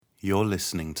You're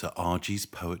listening to RG's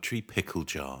Poetry Pickle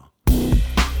Jar.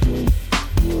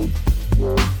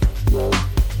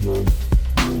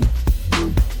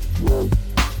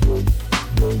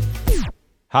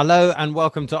 Hello and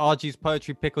welcome to RG's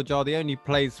Poetry Pickle Jar, the only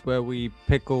place where we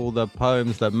pickle the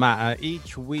poems that matter.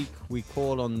 Each week we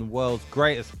call on the world's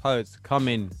greatest poets to come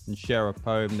in and share a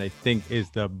poem they think is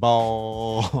the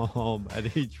bomb.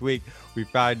 And each week we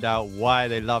find out why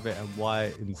they love it and why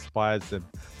it inspires them.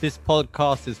 This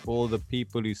podcast is for all the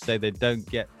people who say they don't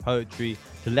get poetry,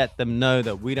 to let them know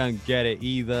that we don't get it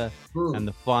either. And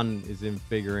the fun is in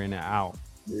figuring it out.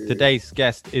 Today's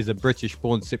guest is a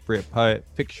British-born Cypriot poet,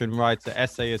 fiction writer,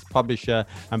 essayist, publisher,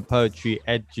 and poetry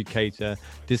educator.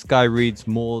 This guy reads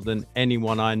more than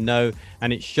anyone I know,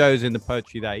 and it shows in the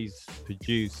poetry that he's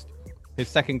produced. His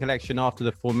second collection, After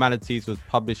the Formalities, was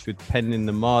published with Pen in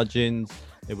the Margins.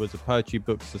 It was a Poetry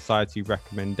Book Society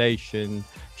recommendation,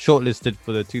 shortlisted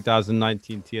for the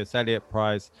 2019 T.S. Eliot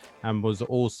Prize, and was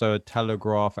also a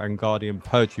Telegraph and Guardian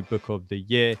Poetry Book of the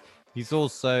Year. He's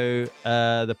also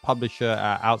the publisher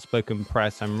at Outspoken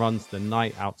Press and runs the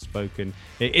Night Outspoken.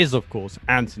 It is, of course,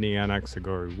 Anthony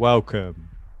Anaxagori. Welcome.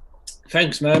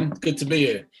 Thanks, man. Good to be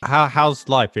here. How's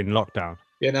life in lockdown?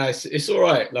 Yeah, no, it's all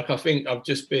right. Like, I think I've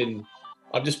just been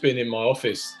in my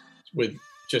office with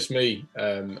just me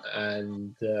and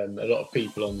a lot of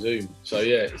people on Zoom. So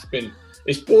yeah,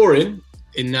 it's boring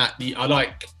in that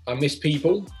I miss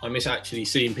people. I miss actually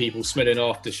seeing people smelling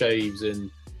aftershaves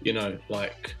and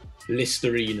like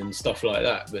Listerine and stuff like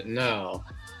that, but now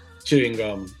chewing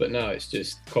gum, but now it's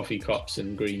just coffee cups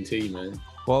and green tea, man.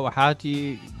 Well, how do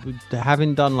you,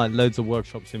 having done like loads of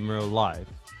workshops in real life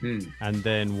and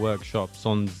then workshops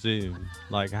on Zoom,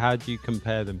 like how do you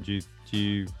compare them? Do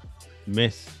you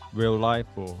miss real life?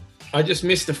 Or I just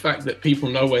miss the fact that people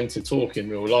know when to talk in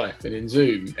real life, and in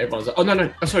Zoom everyone's like,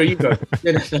 oh sorry, you go.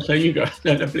 no, you go.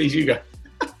 No, please, you go.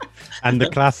 And the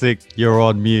classic, you're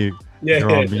on mute.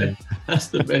 Yeah, that's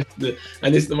the best.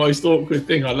 And it's the most awkward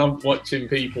thing. I love watching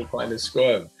people kind of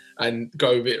squirm and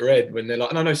go a bit red when they're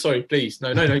like, no, sorry, please.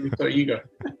 No, sorry, you go.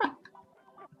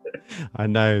 I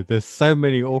know. There's so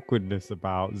many awkwardness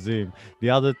about Zoom.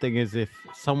 The other thing is, if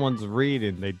someone's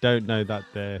reading, they don't know that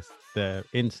their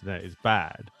internet is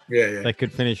bad. Yeah. They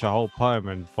could finish a whole poem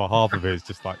and for half of it, it's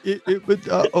just like,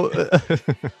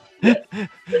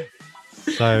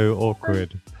 so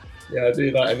awkward. Yeah, I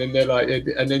do that, and then they're like,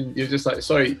 and then you're just like,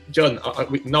 sorry, John,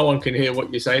 no one can hear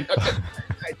what you're saying.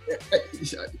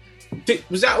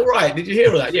 Was that all right? Did you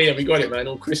hear all that? Yeah, we got it, man.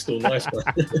 All crystal, nice one.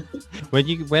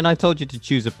 When I told you to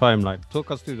choose a poem, like,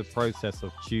 talk us through the process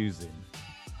of choosing.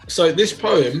 So this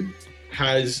poem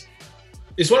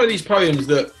it's one of these poems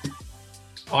that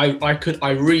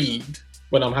I read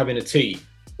when I'm having a tea,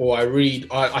 or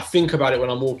I think about it when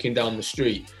I'm walking down the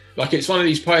street. Like, it's one of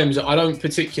these poems that I don't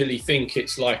particularly think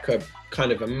it's like a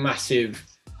kind of a massive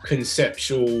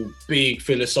conceptual, big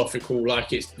philosophical,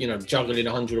 like it's, juggling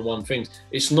 101 things.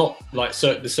 It's not like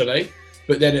Cirque du Soleil,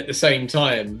 but then at the same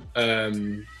time,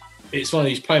 it's one of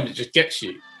these poems that just gets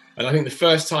you. And I think the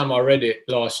first time I read it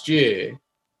last year,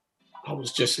 I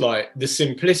was just like, the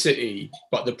simplicity,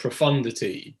 but the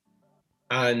profundity.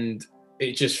 And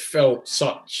it just felt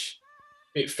such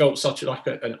like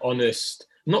an honest,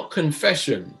 not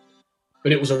confession,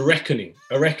 but it was a reckoning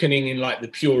in like the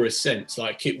purest sense.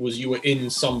 Like, it was, you were in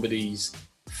somebody's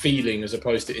feeling as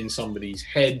opposed to in somebody's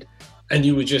head, and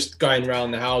you were just going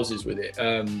around the houses with it.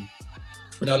 And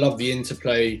I love the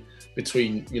interplay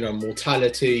between,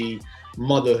 mortality,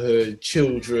 motherhood,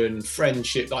 children,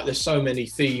 friendship. Like, there's so many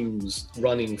themes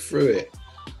running through it.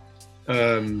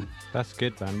 That's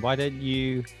good, man. Why don't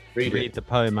you read the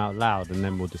poem out loud and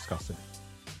then we'll discuss it?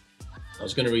 I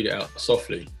was going to read it out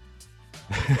softly.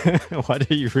 Why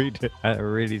don't you read it at a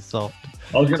really soft,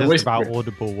 just about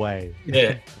audible way?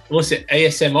 Yeah. What's it?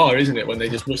 ASMR, isn't it? When they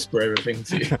just whisper everything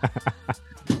to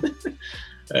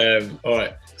you. All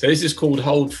right. So this is called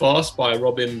Hold Fast by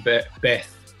Robin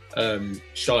Beth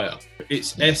Shire.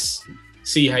 It's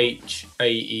Schaer,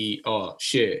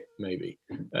 Sheer, maybe.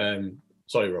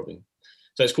 Sorry, Robin.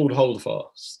 So it's called Hold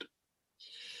Fast.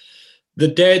 The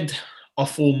dead are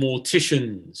for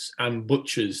morticians and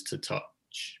butchers to touch.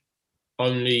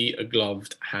 Only a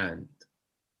gloved hand.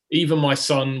 Even my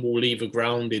son will leave a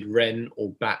grounded wren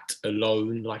or bat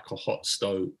alone like a hot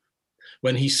stove.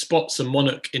 When he spots a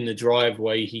monarch in the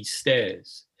driveway, he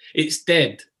stares. It's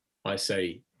dead, I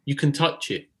say. You can touch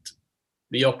it.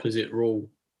 The opposite rule.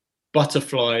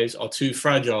 Butterflies are too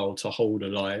fragile to hold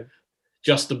alive.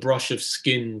 Just a brush of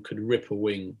skin could rip a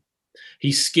wing.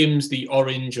 He skims the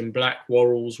orange and black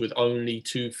whorls with only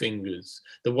 2 fingers,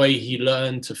 the way he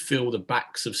learned to feel the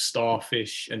backs of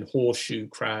starfish and horseshoe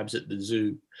crabs at the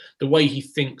zoo, the way he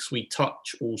thinks we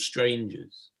touch all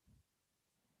strangers.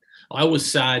 I was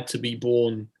sad to be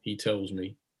born, he tells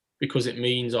me, because it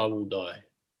means I will die.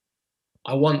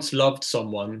 I once loved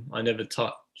someone I never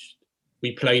touched.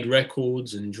 We played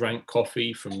records and drank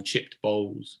coffee from chipped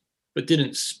bowls, but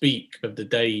didn't speak of the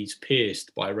days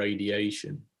pierced by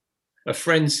radiation. A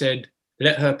friend said,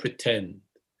 let her pretend.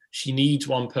 She needs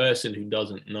one person who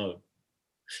doesn't know.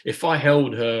 If I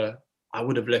held her, I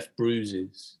would have left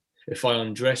bruises. If I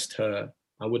undressed her,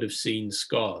 I would have seen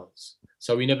scars.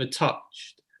 So we never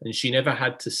touched, and she never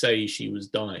had to say she was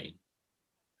dying.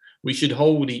 We should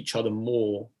hold each other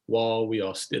more while we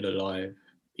are still alive,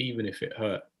 even if it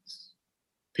hurts.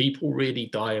 People really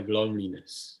die of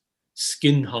loneliness.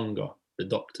 Skin hunger, the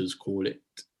doctors call it.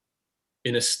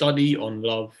 In a study on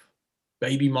love,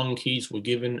 baby monkeys were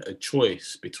given a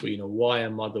choice between a wire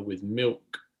mother with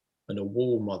milk and a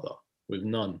wool mother with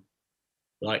none.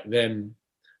 Like them,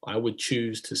 I would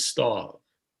choose to starve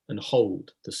and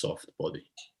hold the soft body.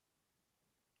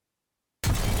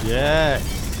 Yeah,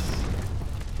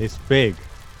 it's big.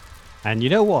 And you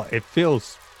know what? It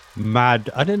feels mad.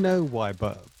 I don't know why,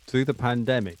 but through the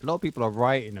pandemic, a lot of people are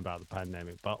writing about the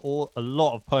pandemic, but a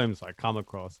lot of poems I come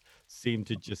across seem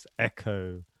to just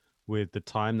echo with the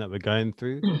time that we're going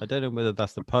through. I don't know whether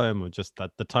that's the poem or just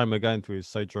that the time we're going through is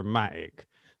so dramatic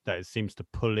that it seems to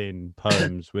pull in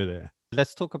poems with it.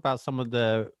 Let's talk about some of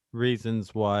the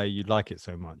reasons why you like it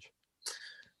so much.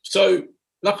 So,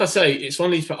 like I say, it's one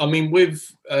of these. I mean,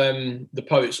 with the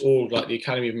Poets Org, like the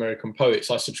Academy of American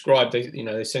Poets, I subscribe.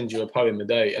 They send you a poem a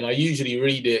day, and I usually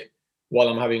read it while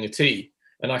I'm having a tea.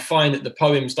 And I find that the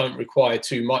poems don't require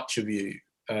too much of you,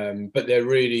 but they're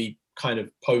really kind of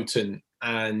potent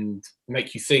and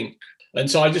make you think. And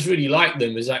so I just really like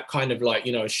them as that kind of like,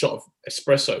 a shot of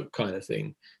espresso kind of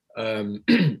thing. And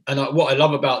what I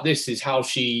love about this is how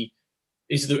she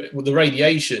is the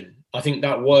radiation. I think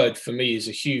that word for me is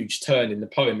a huge turn in the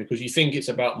poem, because you think it's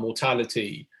about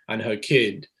mortality and her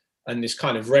kid and this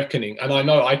kind of reckoning. And I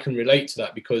know I can relate to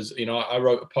that because, I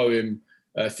wrote a poem,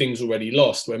 Things Already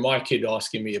Lost, where my kid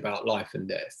asking me about life and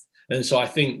death. And so I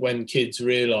think when kids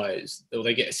realize, or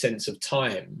they get a sense of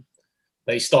time,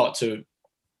 they start to,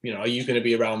 are you going to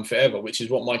be around forever? Which is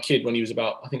what my kid, when he was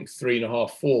about, I think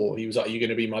 3.5, 4, he was like, are you going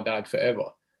to be my dad forever?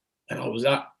 And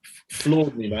that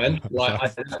floored me, man.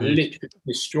 Like, that literally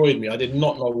destroyed me. I did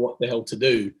not know what the hell to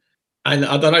do. And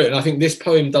I don't know. And I think this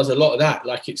poem does a lot of that.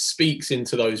 Like, it speaks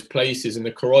into those places and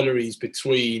the corollaries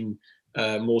between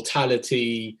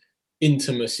mortality,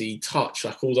 intimacy, touch,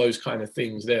 like all those kind of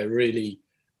things. They're really,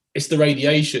 it's the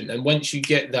radiation. And once you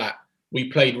get that,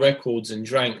 we played records and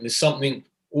drank. There's something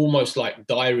almost like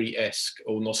diary-esque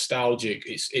or nostalgic.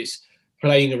 It's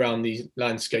playing around the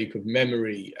landscape of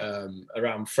memory,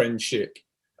 around friendship,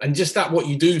 and just that what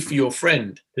you do for your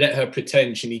friend. Let her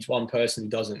pretend she needs one person who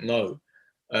doesn't know.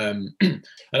 And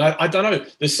I don't know.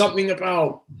 There's something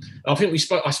about. I think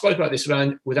I spoke about this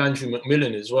with Andrew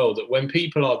McMillan as well. That when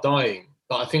people are dying,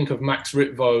 I think of Max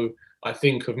Rittvo. I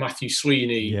think of Matthew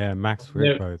Sweeney. Yeah, Max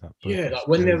Rittvo. That book. Yeah, like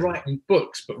when they're writing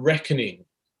books, but reckoning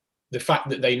the fact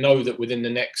that they know that within the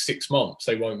next 6 months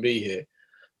they won't be here.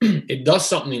 It does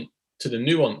something to the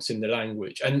nuance in the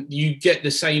language. And you get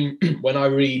the same when I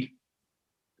read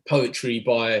poetry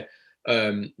by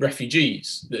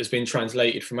refugees that has been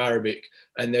translated from Arabic,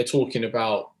 and they're talking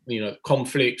about,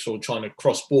 conflicts or trying to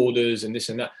cross borders and this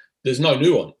and that. There's no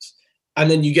nuance. And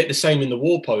then you get the same in the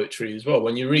war poetry as well.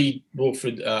 When you read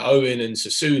Wilfred Owen and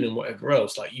Sassoon and whatever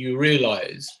else, like, you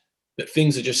realize that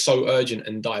things are just so urgent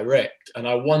and direct. And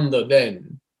I wonder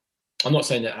then, I'm not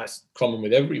saying that that's common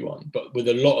with everyone, but with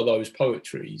a lot of those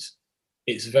poetries,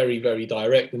 it's very, very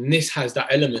direct. And this has that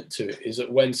element to it, is that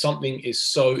when something is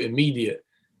so immediate,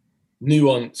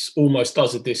 nuance almost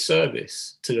does a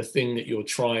disservice to the thing that you're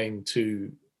trying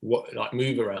to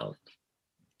move around.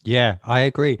 Yeah, I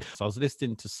agree. So I was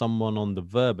listening to someone on The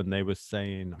Verb, and they were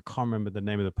saying, I can't remember the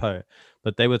name of the poet,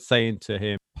 but they were saying to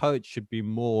him, poets should be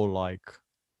more like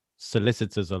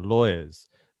solicitors or lawyers.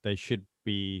 They should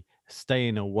be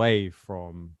staying away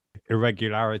from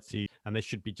irregularity, and they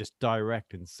should be just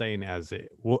direct and saying it as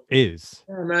it is.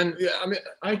 Yeah, man. Yeah, I mean,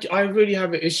 I really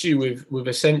have an issue with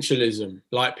essentialism,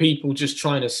 like people just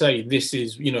trying to say this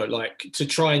is, like to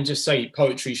try and just say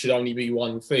poetry should only be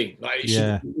one thing. Like,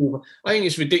 I think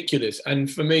it's ridiculous. And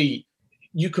for me,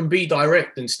 you can be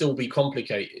direct and still be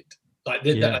complicated. Like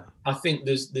that, I think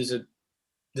there's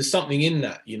something in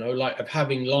that, like of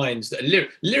having lines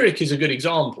that lyric is a good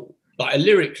example. Like a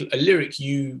lyric,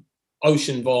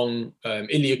 Ocean Vuong,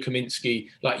 Ilya Kaminsky,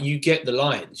 like you get the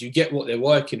lines, you get what they're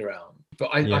working around. But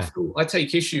I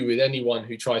take issue with anyone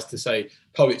who tries to say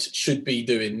poets should be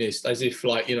doing this, as if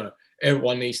like, you know,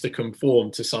 everyone needs to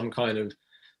conform to some kind of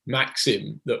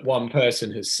maxim that one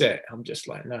person has set. I'm just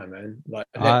like, no, man. Like,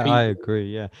 I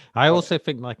agree. Yeah, I also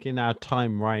think like in our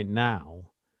time right now,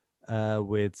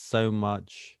 with so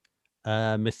much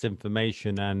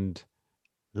misinformation and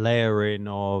layering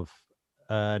of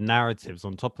narratives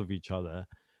on top of each other,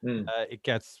 it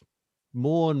gets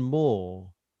more and more.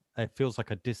 It feels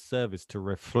like a disservice to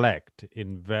reflect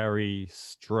in very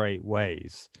straight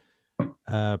ways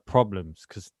problems,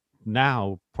 because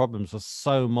now problems are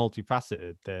so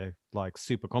multifaceted. They're like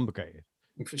super complicated.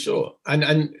 For sure.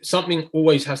 And something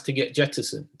always has to get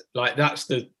jettisoned. Like that's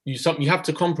you have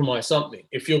to compromise something.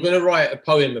 If you're going to write a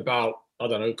poem about, I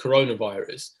don't know,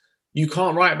 coronavirus, you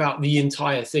can't write about the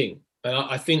entire thing. And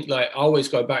I think like I always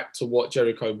go back to what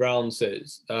Jericho Brown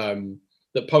says,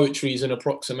 that poetry is an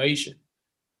approximation.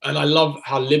 And I love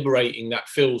how liberating that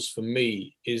feels for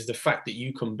me, is the fact that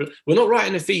we're not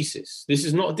writing a thesis. This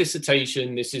is not a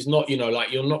dissertation. This is not, you know,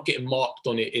 like you're not getting marked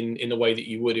on it in the way that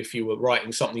you would if you were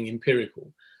writing something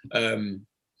empirical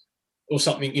or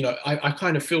something, you know. I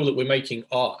kind of feel that we're making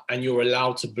art and you're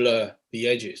allowed to blur the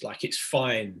edges. Like it's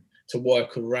fine to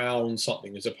work around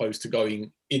something as opposed to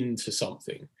going into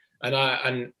something.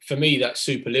 And for me, that's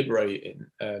super liberating,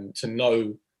 to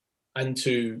know and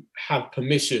to have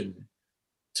permission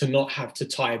to not have to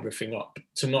tie everything up,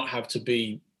 to not have to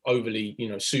be overly, you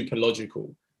know, super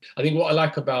logical. I think what I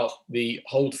like about the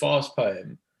Hold Fast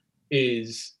poem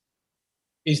is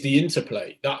the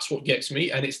interplay. That's what gets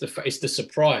me. And it's the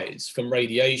surprise from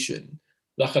Radiation.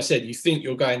 Like I said, you think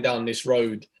you're going down this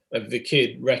road of the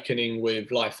kid reckoning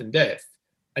with life and death.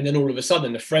 And then all of a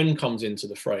sudden, the friend comes into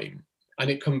the frame and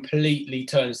it completely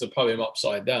turns the poem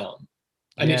upside down.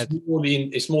 And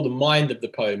it's more the mind of the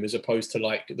poem as opposed to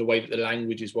like the way that the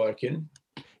language is working.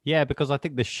 Yeah, because I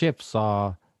think the shifts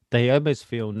they almost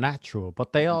feel natural,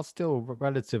 but they are still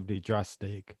relatively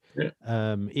drastic.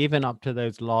 Yeah. Even up to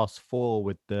those last four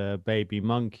with the baby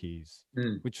monkeys,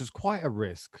 which was quite a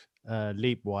risk,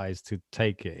 leap-wise, to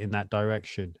take it in that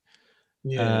direction.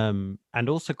 Yeah. And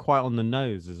also quite on the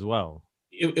nose as well.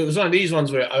 It was one of these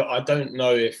ones where I don't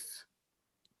know if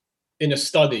in a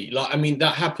study, like, I mean,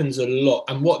 that happens a lot.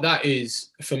 And what that is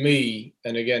for me,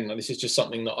 and again, this is just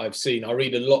something that I've seen, I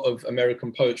read a lot of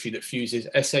American poetry that fuses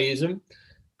essayism.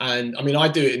 And I mean, I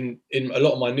do it in a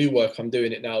lot of my new work, I'm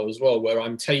doing it now as well, where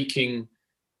I'm taking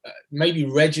maybe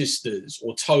registers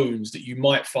or tones that you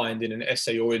might find in an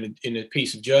essay or in a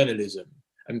piece of journalism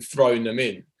and throwing them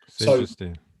in. So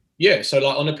interesting. Yeah, so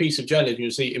like on a piece of journalism,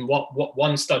 you'll see in what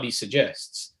one study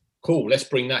suggests, cool, let's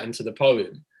bring that into the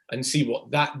poem and see what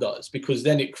that does, because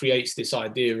then it creates this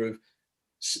idea of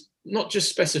not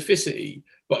just specificity,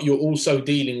 but you're also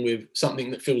dealing with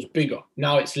something that feels bigger.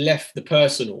 Now it's left the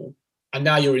personal, and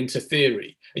now you're into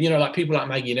theory. And, you know, like people like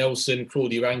Maggie Nelson,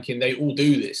 Claudia Rankin, they all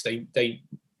do this. They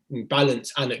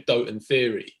balance anecdote and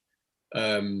theory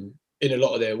in a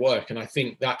lot of their work. And I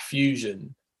think that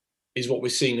fusion is what we're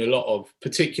seeing a lot of,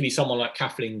 particularly someone like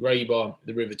Kathleen Graeber,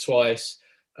 The River Twice,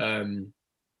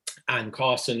 Anne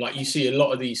Carson. Like you see a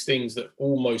lot of these things that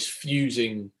almost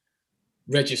fusing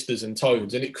registers and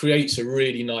tones, and it creates a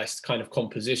really nice kind of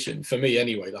composition for me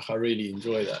anyway. Like I really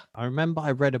enjoy that. I remember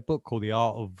I read a book called The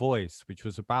Art of Voice, which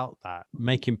was about that,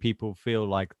 making people feel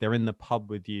like they're in the pub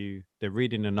with you, they're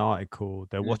reading an article,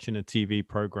 they're watching a TV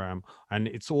program, and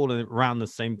it's all around the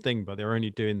same thing, but they're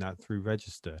only doing that through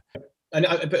register. And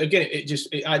but again,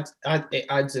 it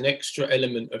adds an extra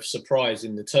element of surprise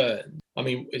in the turn. I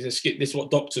mean, this is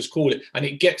what doctors call it, and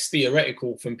it gets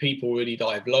theoretical from people who really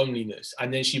die of loneliness,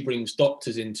 and then she brings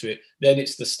doctors into it. Then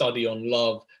it's the study on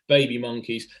love, baby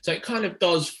monkeys. So it kind of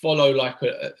does follow like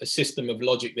a system of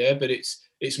logic there, but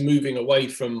it's moving away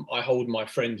from I hold my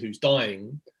friend who's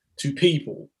dying to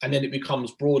people, and then it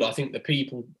becomes broader. I think the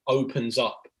people opens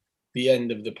up the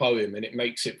end of the poem, and it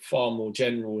makes it far more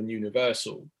general and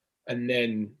universal. And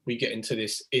then we get into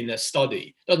this inner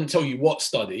study. It doesn't tell you what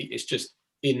study, it's just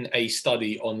in a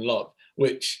study on love,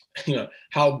 which, you know,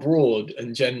 how broad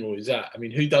and general is that? I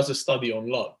mean, who does a study on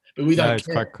love? But we don't care. It's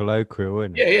quite colloquial,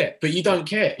 isn't it? Yeah, but you don't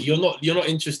care. You're not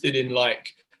interested in, like,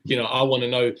 you know, I want to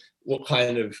know what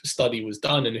kind of study was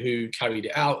done and who carried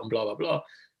it out and blah, blah, blah.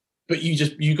 But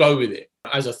you go with it.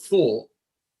 As a thought,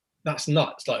 that's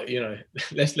nuts. Like, you know,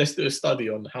 let's do a study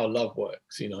on how love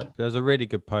works, you know. There's a really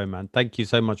good poem, man. Thank you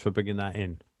so much for bringing that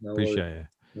in. No Appreciate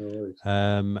worries. it.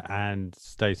 No worries. And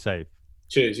stay safe.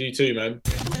 Cheers, you too, man.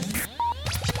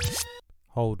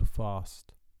 Hold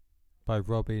Fast by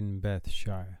Robin Beth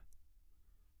Shire.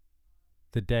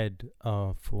 The dead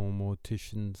are for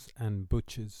morticians and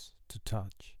butchers to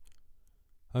touch.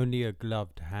 Only a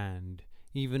gloved hand.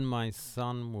 Even my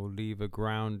son will leave a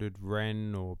grounded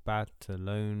wren or bat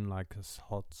alone like a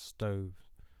hot stove.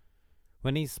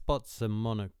 When he spots a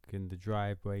monarch in the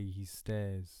driveway, he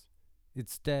stares.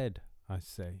 It's dead, I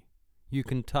say. You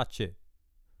can touch it.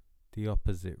 The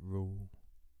opposite rule.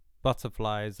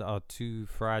 Butterflies are too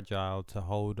fragile to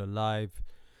hold alive.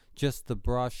 Just the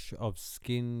brush of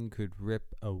skin could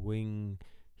rip a wing.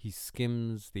 He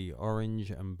skims the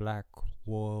orange and black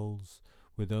walls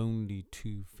with only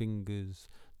 2 fingers,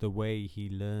 the way he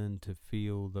learned to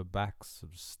feel the backs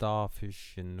of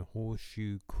starfish and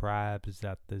horseshoe crabs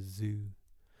at the zoo,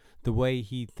 the way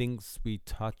he thinks we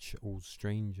touch all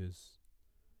strangers.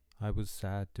 I was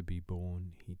sad to be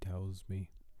born, he tells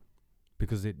me,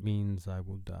 because it means I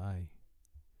will die.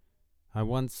 I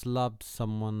once loved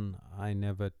someone I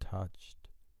never touched.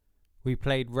 We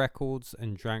played records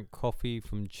and drank coffee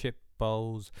from chip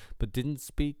bowls, but didn't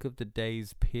speak of the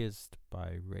days pierced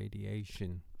by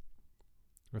radiation.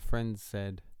 A friend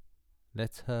said,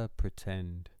 "Let her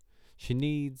pretend. She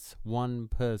needs one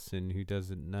person who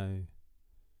doesn't know."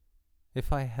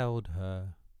 If I held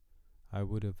her, I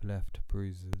would have left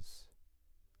bruises.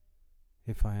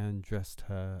 If I undressed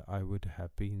her, I would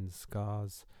have been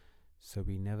scars. So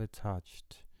we never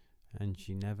touched, and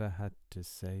she never had to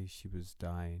say she was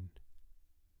dying.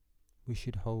 We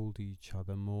should hold each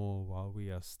other more while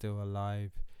we are still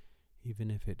alive,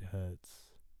 even if it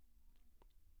hurts.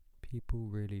 People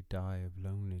really die of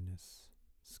loneliness,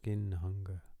 skin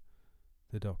hunger,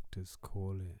 the doctors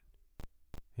call it.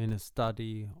 In a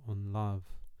study on love,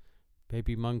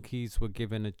 baby monkeys were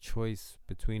given a choice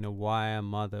between a wire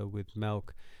mother with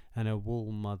milk and a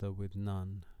wool mother with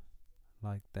none.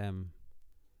 Like them,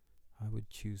 I would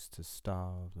choose to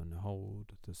starve and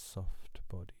hold the soft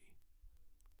body.